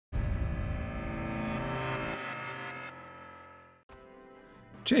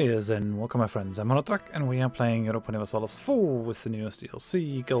Cheers and welcome my friends, I'm Drak and we are playing Europa Universalis 4 with the newest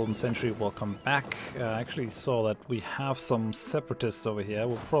DLC, Golden Century. Welcome back. I actually saw that we have some separatists over here,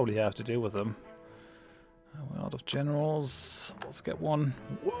 we'll probably have to deal with them. We're out of generals, let's get one.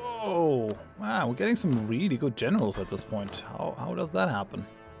 Whoa! Wow, we're getting some really good generals at this point. How does that happen?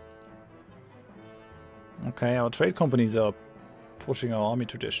 Okay, our trade companies are pushing our army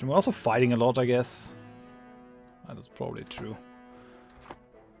tradition. We're also fighting a lot, I guess. That is probably true.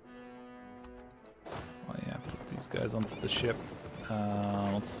 Oh yeah, put these guys onto the ship.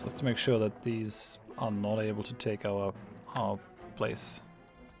 Let's make sure that these are not able to take our place.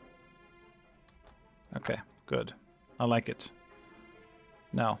 Okay, good. I like it.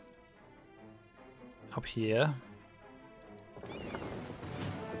 Now, up here.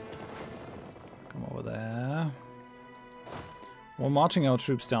 Come over there. We're marching our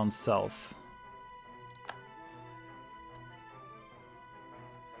troops down south.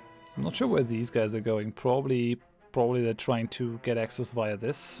 I'm not sure where these guys are going. Probably they're trying to get access via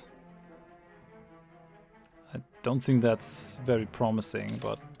this. I don't think that's very promising,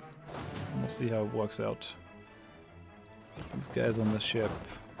 but we'll see how it works out. These guys on the ship.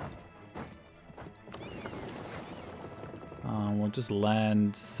 We'll just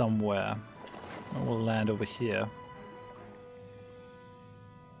land somewhere. We'll land over here.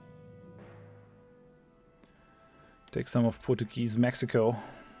 Take some of Portuguese Mexico.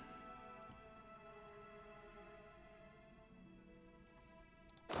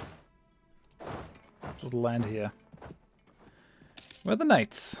 Just land here. Where are the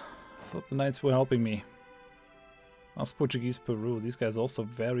knights? I thought the knights were helping me. That's Portuguese Peru. These guys are also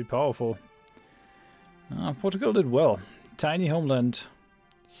very powerful. Portugal did well. Tiny homeland.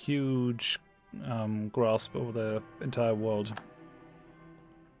 Huge grasp over the entire world.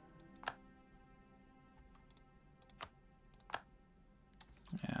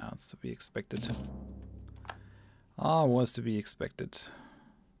 Yeah, that's to be expected. Was to be expected.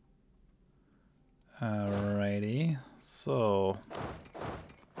 Alrighty, so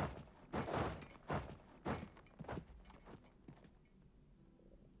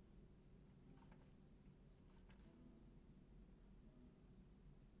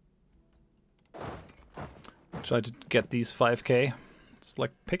try to get these 5k. It's like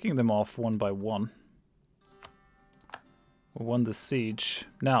picking them off one by one. We won the siege.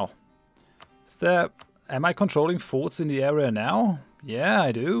 Now, am I controlling forts in the area now? Yeah,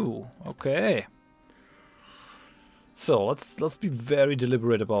 I do. Okay. So let's be very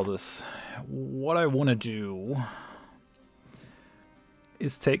deliberate about this. What I want to do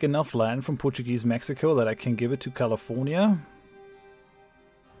is take enough land from Portuguese Mexico that I can give it to California.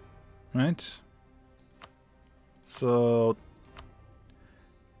 Right? So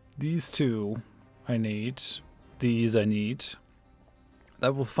these two I need. These I need.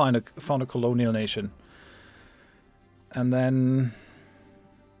 That will found a colonial nation. And then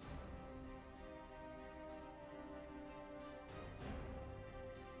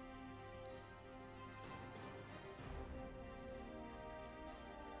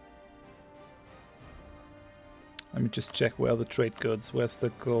let me just check where are the trade goods. Where's the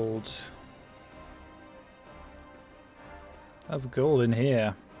gold? There's gold in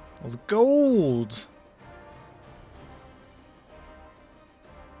here. There's gold!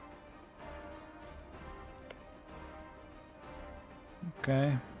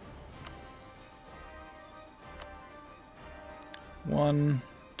 Okay. 1,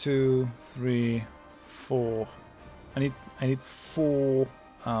 2, 3, 4. I need 4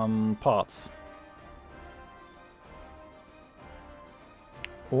 parts.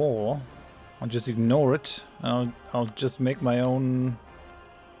 Or I'll just ignore it and I'll just make my own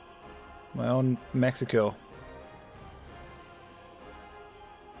Mexico.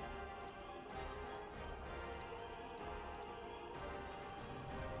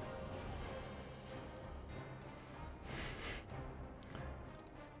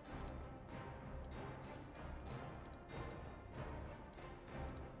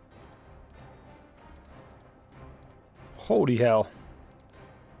 Holy hell.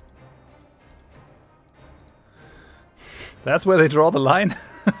 That's where they draw the line?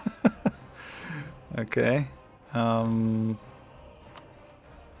 Okay.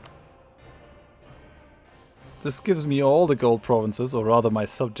 This gives me all the gold provinces, or rather my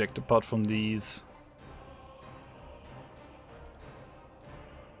subject, apart from these.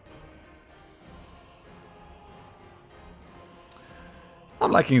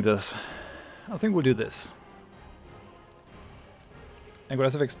 I'm liking this. I think we'll do this.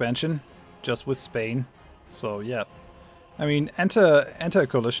 Aggressive expansion, just with Spain. So yeah. I mean, enter a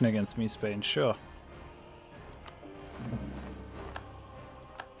coalition against me, Spain, sure.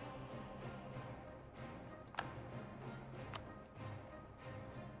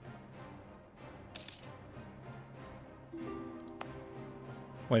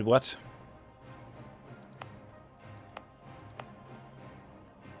 Wait, what?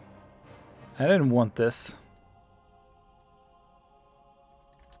 I didn't want this.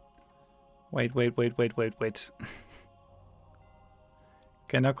 Wait.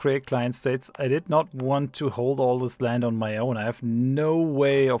 Cannot create client states. I did not want to hold all this land on my own. I have no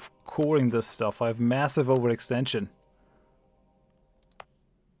way of coring this stuff. I have massive overextension.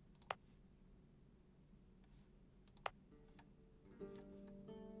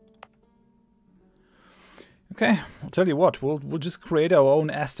 Okay, I'll tell you what, we'll just create our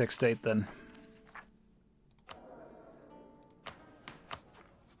own Aztec state then.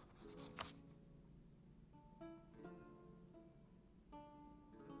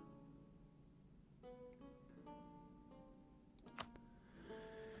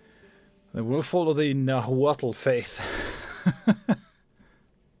 They will follow the Nahuatl faith.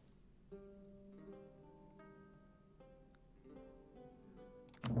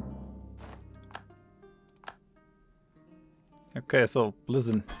 Okay, so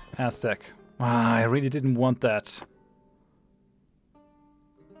listen, Aztec. Ah, I really didn't want that.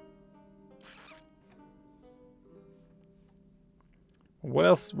 What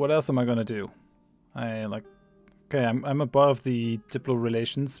else am I gonna do? Okay, I'm above the diplo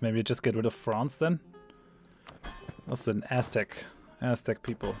relations. Maybe just get rid of France then. That's an Aztec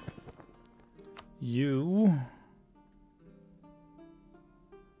people. You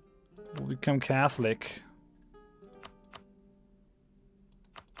will become Catholic.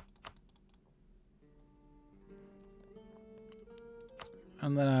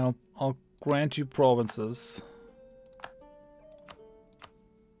 And then I'll grant you provinces.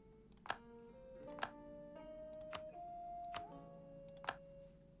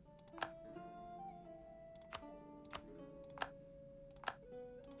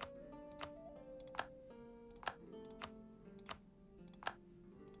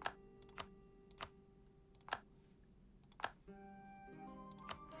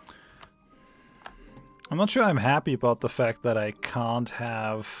 I'm not sure I'm happy about the fact that I can't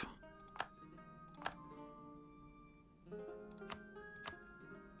have...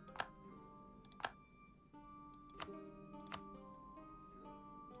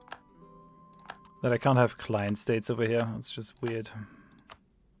 that I can't have client states over here. It's just weird.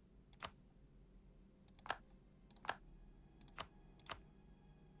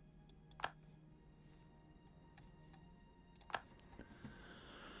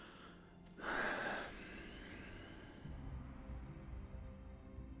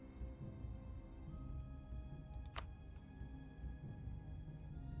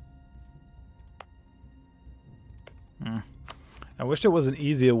 I wish there was an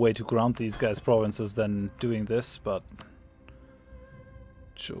easier way to grant these guys provinces than doing this, but...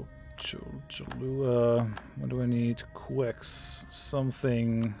 Cholula... What do I need? Quex...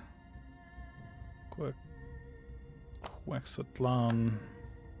 something... Quexotlan...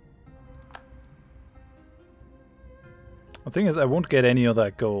 The thing is, I won't get any of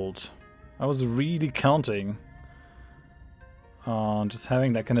that gold. I was really counting on just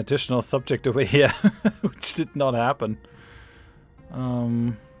having like an additional subject over here, which did not happen.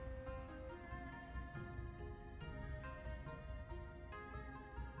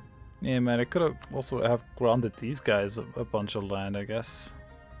 Yeah, man, I could have also have granted these guys a bunch of land, I guess.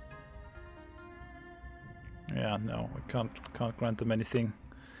 Yeah, no, I can't grant them anything.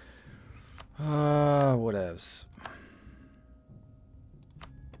 What else?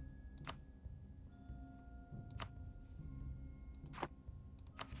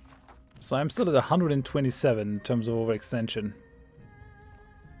 So I'm still at 127 in terms of overextension.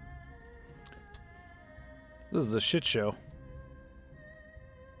 This is a shit show.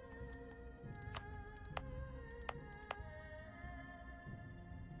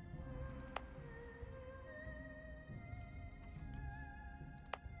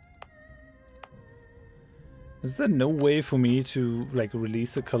 Is there no way for me to like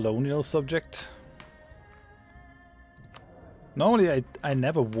release a colonial subject? Normally I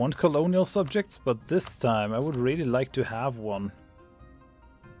never want colonial subjects, but this time I would really like to have one.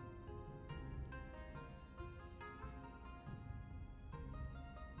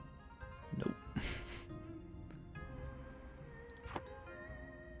 Nope.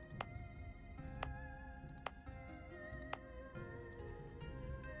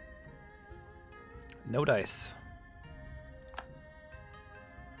 No dice.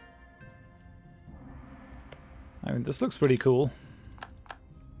 I mean, this looks pretty cool.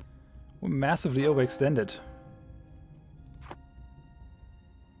 We're massively overextended.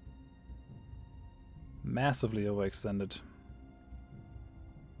 Massively overextended.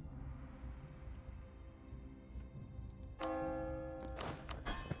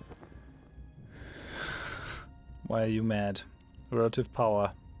 Why are you mad? Relative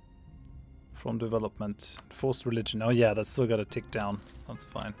power from development. Forced religion. Oh yeah, that's still got to tick down. That's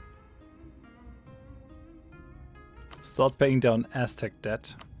fine. Start paying down Aztec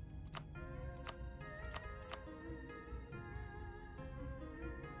debt.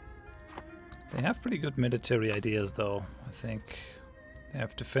 They have pretty good military ideas though, I think. They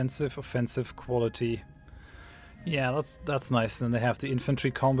have defensive, offensive quality. Yeah, that's nice. And they have the infantry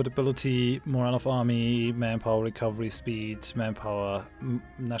combat ability, morale of army, manpower recovery speed, manpower,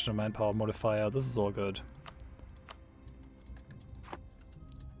 national manpower modifier. This is all good.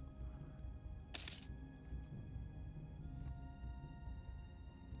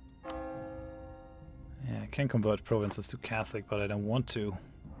 Yeah, I can convert provinces to Catholic, but I don't want to.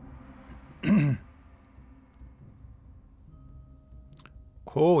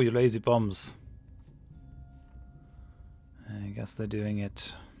 Cool, you lazy bums. I guess they're doing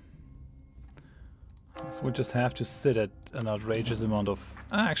it. So we'll just have to sit at an outrageous amount of...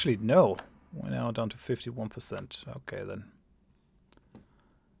 actually, no. We're now down to 51%. Okay, then.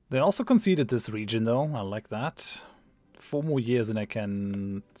 They also conceded this region, though. I like that. 4 more years and I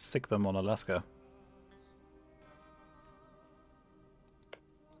can sick them on Alaska.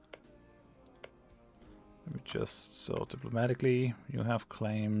 Let me just... So, diplomatically, you have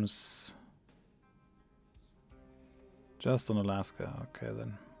claims... Just on Alaska. Okay,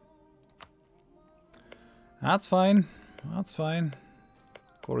 then. That's fine. That's fine.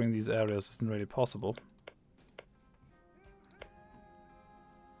 Coring these areas isn't really possible.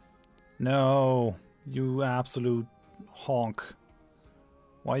 No, you absolute honk.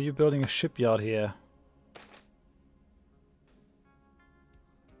 Why are you building a shipyard here?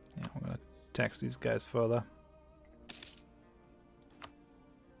 Yeah, I'm gonna tax these guys further.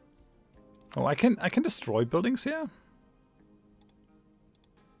 Oh, I can destroy buildings here?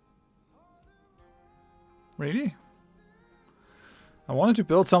 Really? I wanted to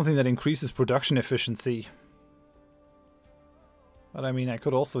build something that increases production efficiency. But I mean, I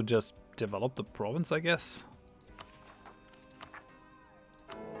could also just develop the province, I guess.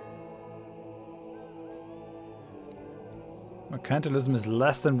 Mercantilism is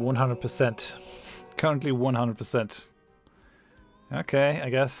less than 100%. Currently 100%. Okay, I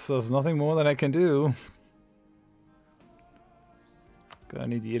guess there's nothing more that I can do. Gonna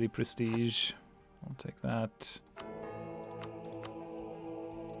need yearly prestige. I'll take that.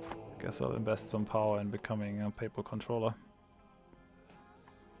 Guess I'll invest some power in becoming a papal controller.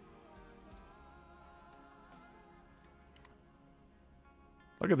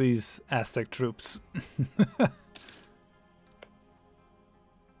 Look at these Aztec troops.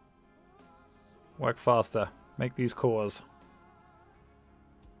 Work faster. Make these cores.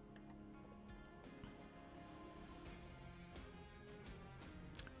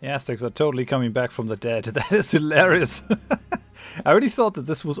 The Aztecs are totally coming back from the dead. That is hilarious. I already thought that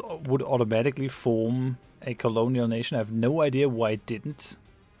this would automatically form a colonial nation. I have no idea why it didn't.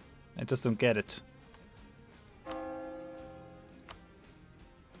 I just don't get it.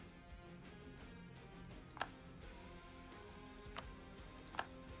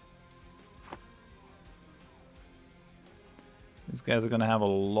 These guys are gonna have a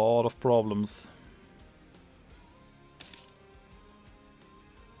lot of problems.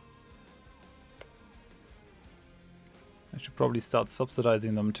 I should probably start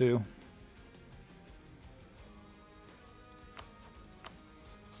subsidizing them too.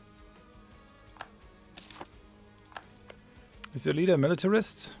 Is your leader a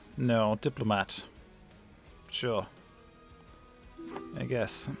militarist? No, diplomat. Sure. I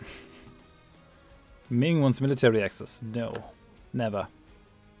guess. Ming wants military access. No. Never.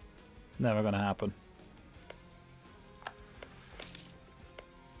 Never gonna happen.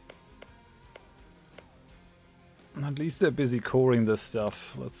 At least they're busy coring this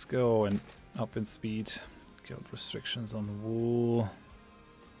stuff. Let's go and up in speed. Guild restrictions on wool.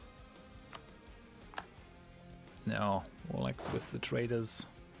 No, more like with the traders.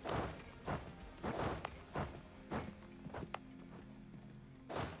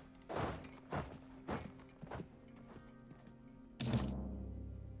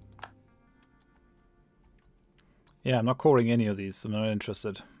 Yeah, I'm not coring any of these. I'm not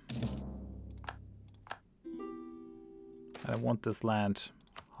interested. I want this land.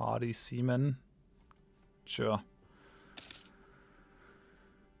 Hardy seamen. Sure.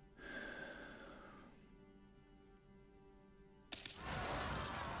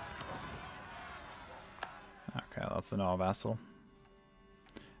 Okay, that's an our vassal.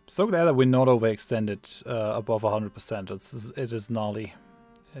 I'm so glad that we're not overextended above 100%. It is gnarly.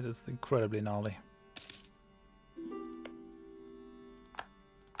 It is incredibly gnarly.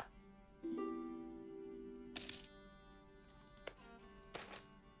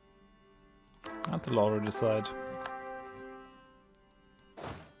 Shall already decide.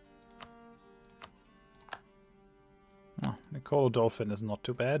 Oh, Nicolo Dolphin is not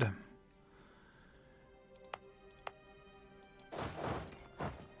too bad.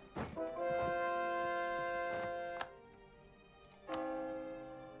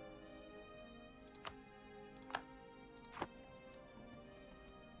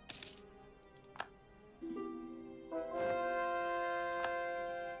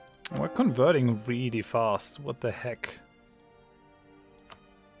 We're converting really fast. What the heck?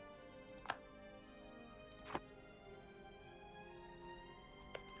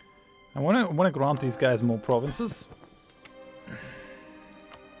 I wanna grant these guys more provinces.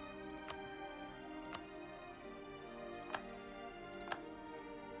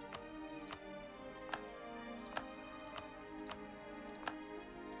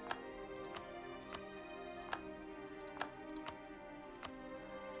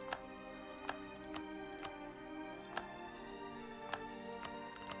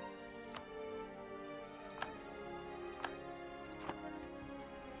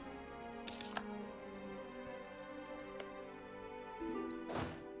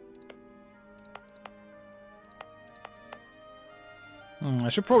 I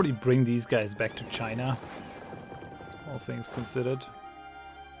should probably bring these guys back to China, all things considered.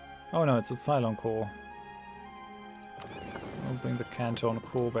 Oh no, it's a Cylon core. I'll bring the Canton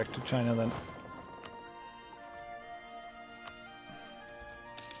core back to China then.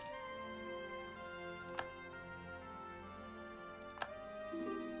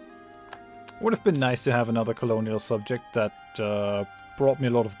 Would have been nice to have another colonial subject that brought me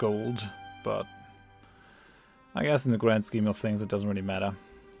a lot of gold, but I guess in the grand scheme of things it doesn't really matter.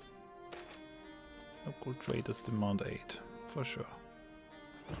 Local traders demand aid, for sure.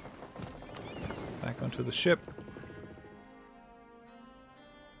 So back onto the ship.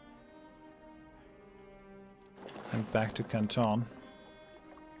 And back to Canton.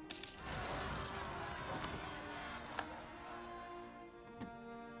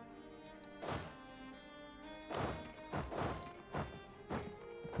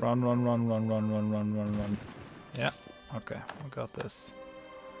 Run, run, run, run, run, run, run, run, run. Yeah, okay, we got this.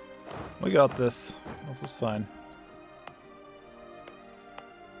 We got this. This is fine.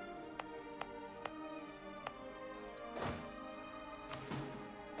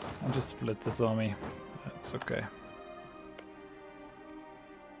 I'll just split this army. It's okay.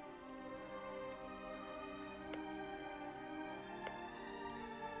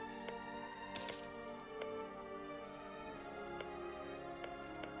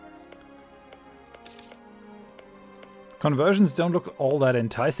 Conversions don't look all that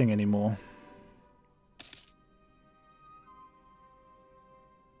enticing anymore.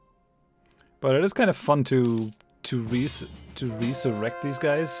 But it is kind of fun to resurrect these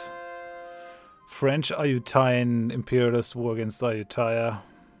guys. French Ayutthaya imperialist war against Ayutthaya.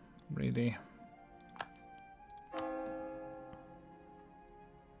 Really.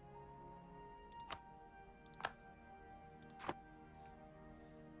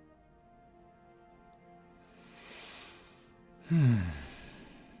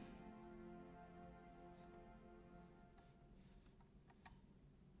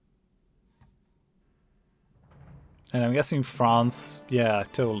 And I'm guessing France, yeah,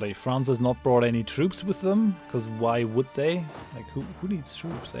 totally. France has not brought any troops with them, because why would they? Like, who needs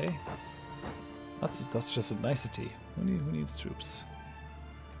troops, eh? That's just a nicety. Who needs troops?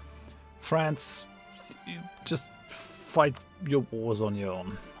 France, you just fight your wars on your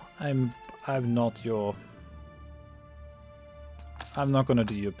own. I'm not gonna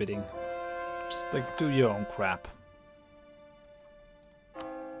do your bidding. Just like do your own crap.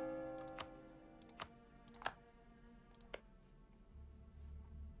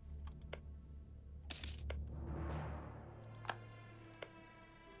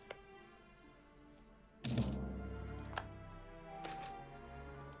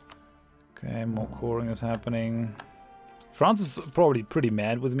 Okay, more coring is happening. France is probably pretty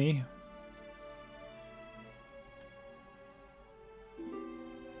mad with me.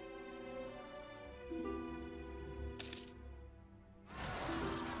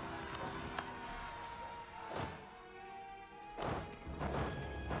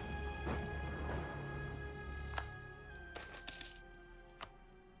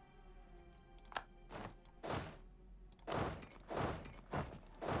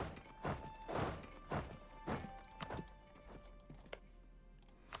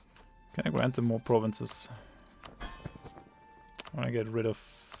 Can I grant them more provinces? I want to get rid of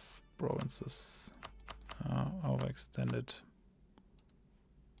provinces. Overextended.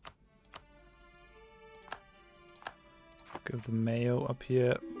 Give the Mayo up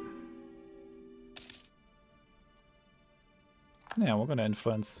here. Yeah, we're gonna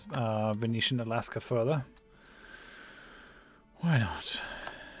influence Venetian Alaska further. Why not?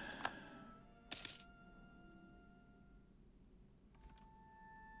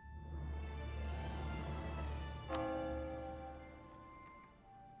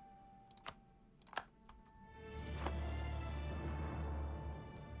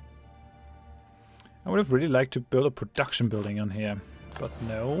 I would have really liked to build a production building on here, but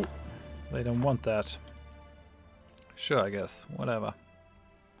no, they don't want that. Sure, I guess, whatever.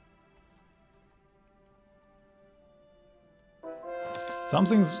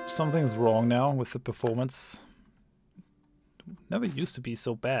 Something's wrong now with the performance. Never used to be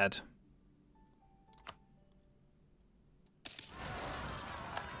so bad.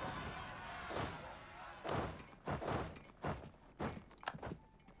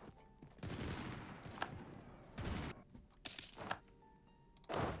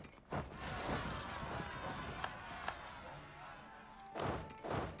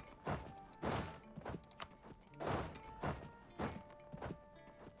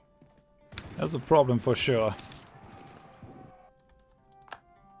 That's a problem for sure.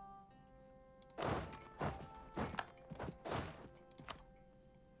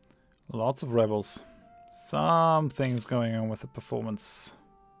 Lots of rebels. Something's going on with the performance.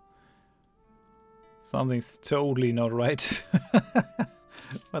 Something's totally not right.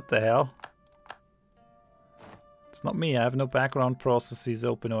 What the hell? It's not me, I have no background processes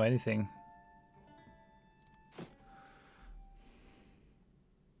open or anything.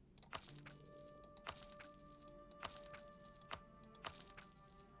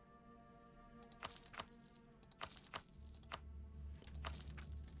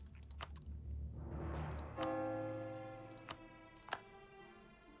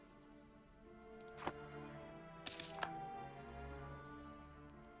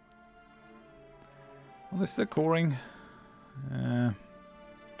 Well, they're coring.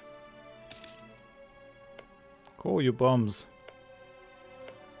 Core your bombs.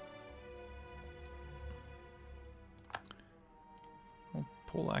 We'll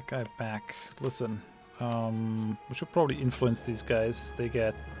pull that guy back. Listen, we should probably influence these guys. They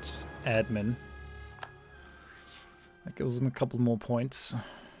get admin. That gives them a couple more points.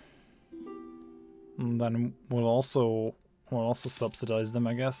 And then we'll also subsidize them,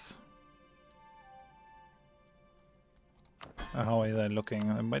 I guess. How are they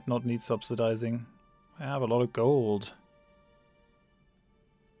looking? They might not need subsidizing. I have a lot of gold.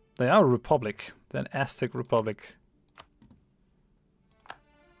 They are a republic. They're an Aztec republic.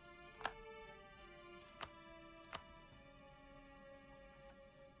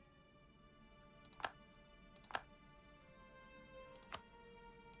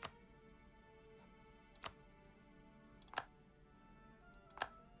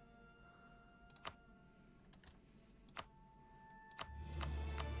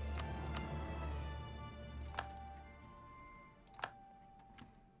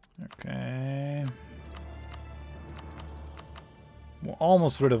 Okay. We're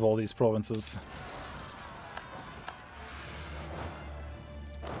almost rid of all these provinces.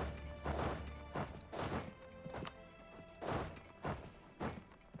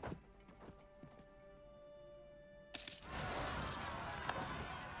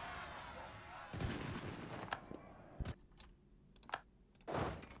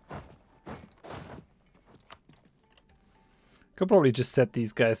 Could probably just set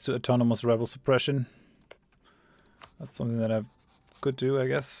these guys to autonomous rebel suppression. That's something that I could do, I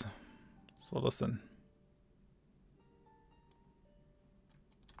guess. So listen.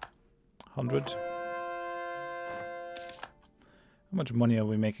 100. How much money are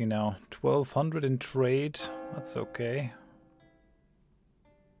we making now? 1200 in trade. That's okay.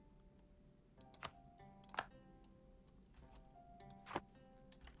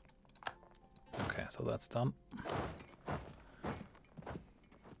 Okay, so that's done.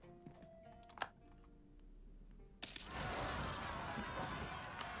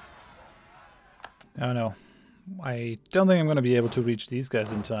 Oh no, I don't think I'm going to be able to reach these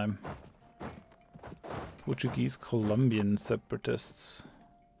guys in time. Portuguese Colombian separatists.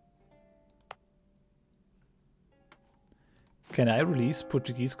 Can I release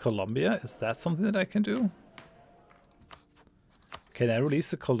Portuguese Colombia? Is that something that I can do? Can I release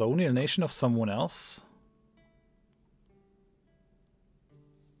the colonial nation of someone else?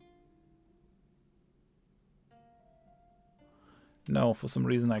 No, for some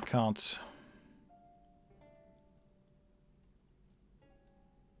reason I can't.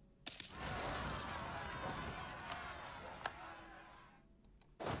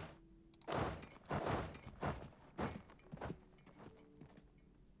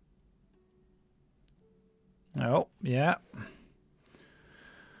 Oh, yeah.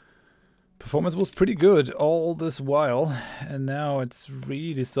 performance was pretty good all this while, and now it's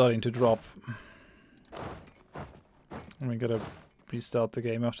really starting to drop. And we gotta restart the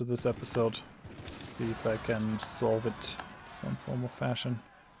game after this episode. See if I can solve it in some form or fashion.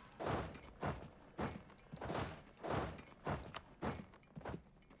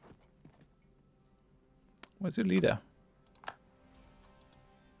 Where's your leader?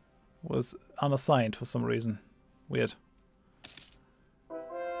 Was unassigned for some reason. Weird.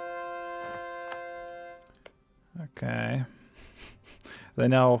 Okay. They're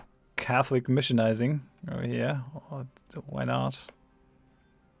now Catholic missionizing over here. Oh, why not?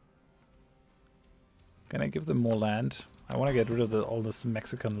 Can I give them more land? I want to get rid of all this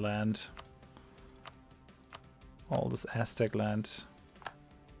Mexican land. All this Aztec land.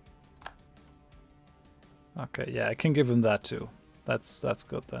 Okay, yeah, I can give them that too. That's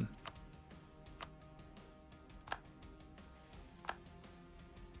good then.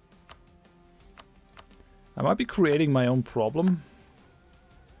 I might be creating my own problem.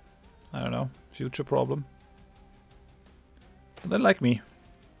 I don't know, future problem. But they like me.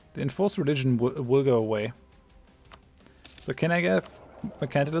 The enforced religion will go away. So can I get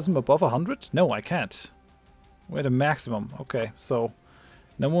mercantilism above 100? No, I can't. We're at a maximum. Okay, so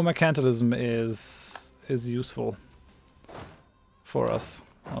no more mercantilism is useful for us.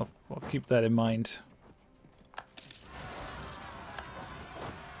 I'll keep that in mind.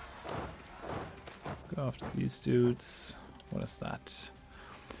 Let's go after these dudes. What is that?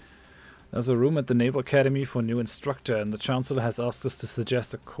 There's a room at the Naval Academy for new instructor, and the Chancellor has asked us to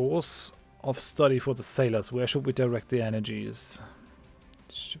suggest a course of study for the sailors. Where should we direct the energies?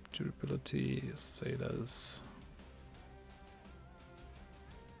 Ship durability, sailors.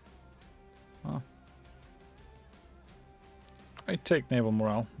 Huh. I take naval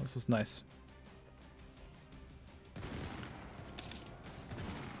morale. This is nice.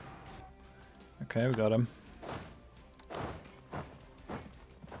 Okay, we got him.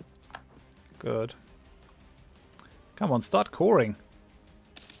 Good. Come on, start coring.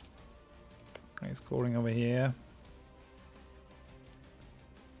 Okay, he's coring over here.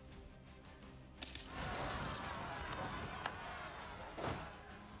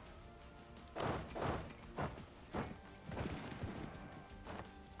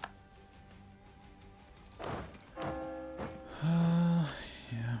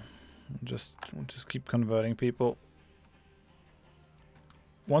 Yeah, we'll just keep converting people.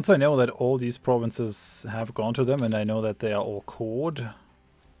 Once I know that all these provinces have gone to them and I know that they are all cored,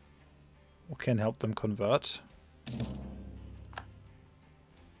 we can help them convert.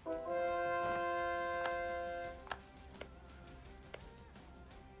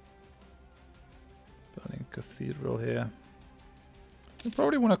 Building a cathedral here. You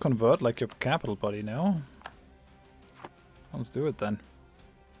probably want to convert like your capital buddy now. Let's do it then.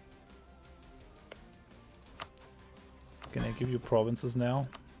 Can I give you provinces now?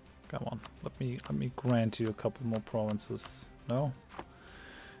 Come on, let me grant you a couple more provinces. No?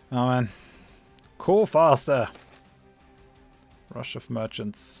 Oh man. Cool, faster! Rush of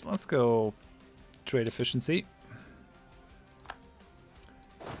merchants. Let's go trade efficiency.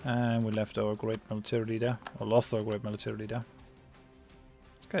 And we left our great military leader. Or lost our great military leader.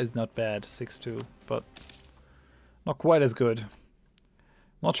 This guy is not bad, 6-2, but not quite as good.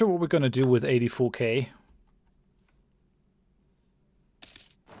 Not sure what we're gonna do with 84k.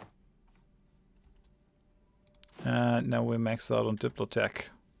 Now we're maxed out on Diplotech.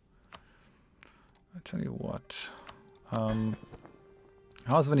 I tell you what.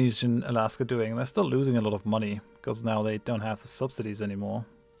 How's Venice and Alaska doing? They're still losing a lot of money because now they don't have the subsidies anymore.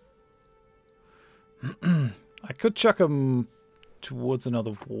 I could chuck them towards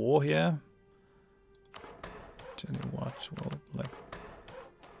another war here. Tell you what, we'll like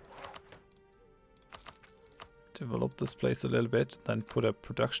develop this place a little bit, then put a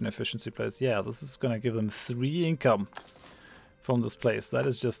production efficiency place. Yeah, this is gonna give them 3 income from this place. That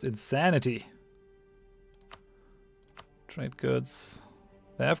is just insanity. Trade goods.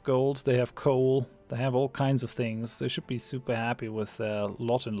 They have gold, they have coal, they have all kinds of things. They should be super happy with their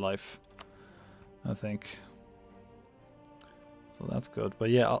lot in life, I think. So that's good. But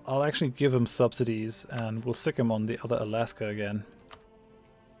yeah, I'll actually give them subsidies and we'll stick them on the other Alaska again.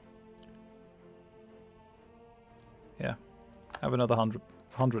 Yeah, have another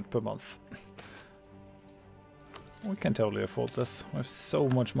 100 per month. We can totally afford this. We have so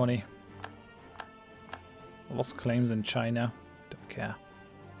much money. Lost claims in China. Don't care.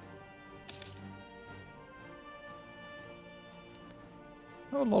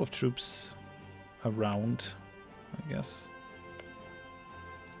 There are a lot of troops around, I guess.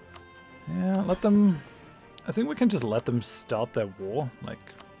 Yeah, let them... I think we can just let them start their war.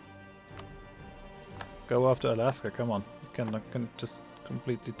 Like, go after Alaska. Come on, you can just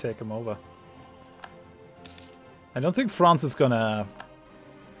completely take him over. I don't think France is gonna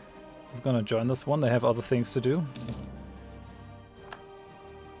join this one. They have other things to do.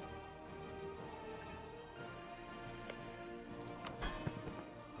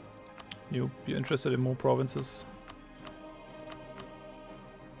 You're interested in more provinces?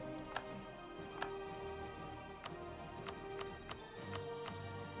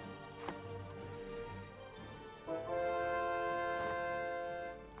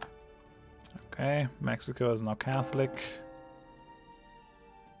 Okay, Mexico is now Catholic.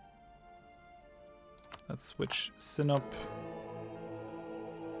 Let's switch Sinop.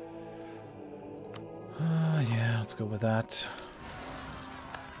 Yeah, let's go with that.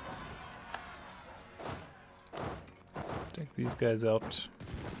 Take these guys out.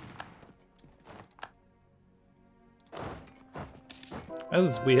 This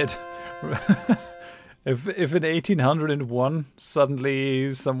is weird. If in 1801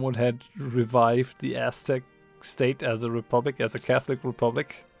 suddenly someone had revived the Aztec state as a republic, as a Catholic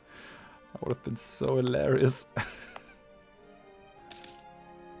republic, that would have been so hilarious.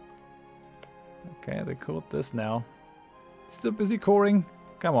 Okay, they caught this now. Still busy coring?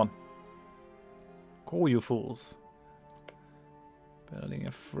 Come on. Core, you fools. Building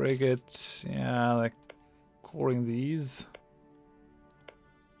a frigate. Yeah, they're coring these.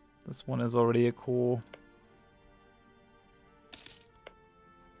 This one is already a core.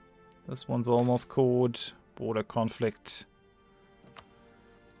 This one's almost cored. Border conflict.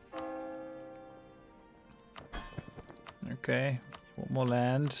 Okay, one more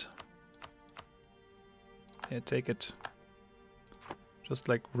land. Here, take it. Just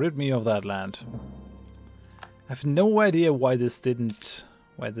like rid me of that land. I have no idea why this didn't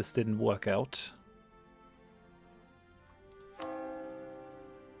work out.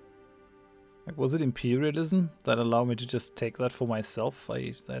 Like, was it imperialism that allowed me to just take that for myself?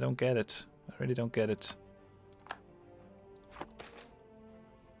 I don't get it. I really don't get it.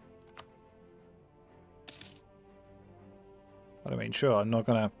 But I mean, sure, I'm not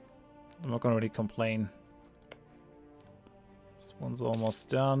gonna really complain. This one's almost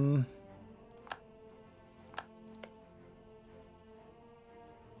done.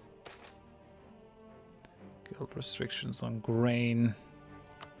 Guild restrictions on grain.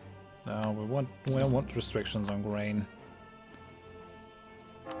 No, we don't want restrictions on grain.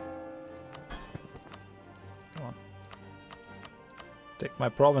 Come on. Take my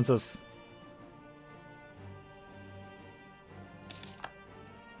provinces.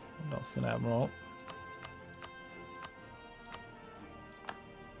 Lost an admiral.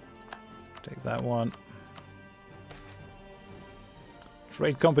 Take that one.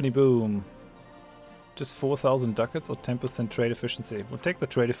 Trade company boom. Just 4,000 ducats or 10% trade efficiency. We'll take the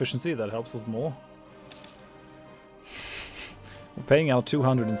trade efficiency, that helps us more. We're paying out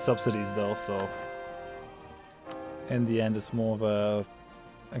 200 in subsidies though, so in the end it's more of a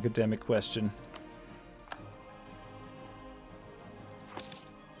academic question.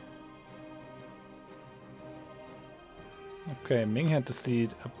 Okay, Ming had to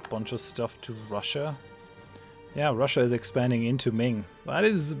cede a bunch of stuff to Russia. Yeah, Russia is expanding into Ming. That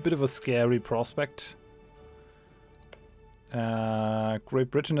is a bit of a scary prospect.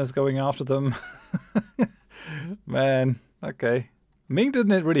 Great Britain is going after them. Man, okay. Ming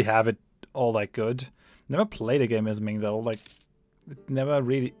didn't really have it all that good. Never played a game as Ming though. Like, it never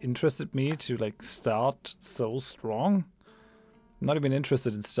really interested me to like start so strong. I'm not even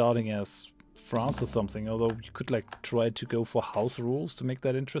interested in starting as France or something, although you could like try to go for house rules to make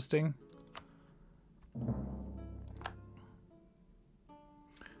that interesting.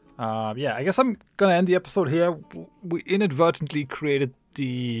 Yeah, I guess I'm gonna end the episode here. We inadvertently created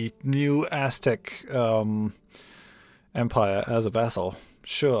the new Aztec Empire as a vassal.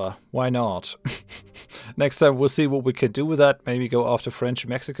 Sure, why not? Next time we'll see what we could do with that. Maybe go after French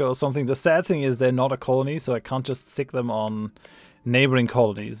Mexico or something. The sad thing is they're not a colony, so I can't just sick them on neighboring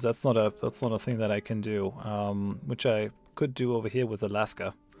colonies. That's not a thing that I can do. Which I could do over here with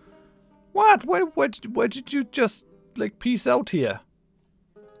Alaska. What? Why did you just like peace out here?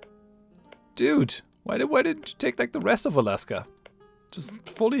 Dude, why didn't you take like the rest of Alaska? Just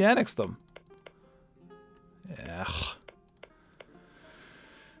fully annex them. Yeah.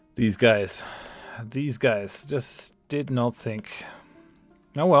 These guys just did not think.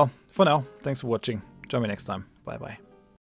 Oh well, for now, thanks for watching. Join me next time. Bye bye.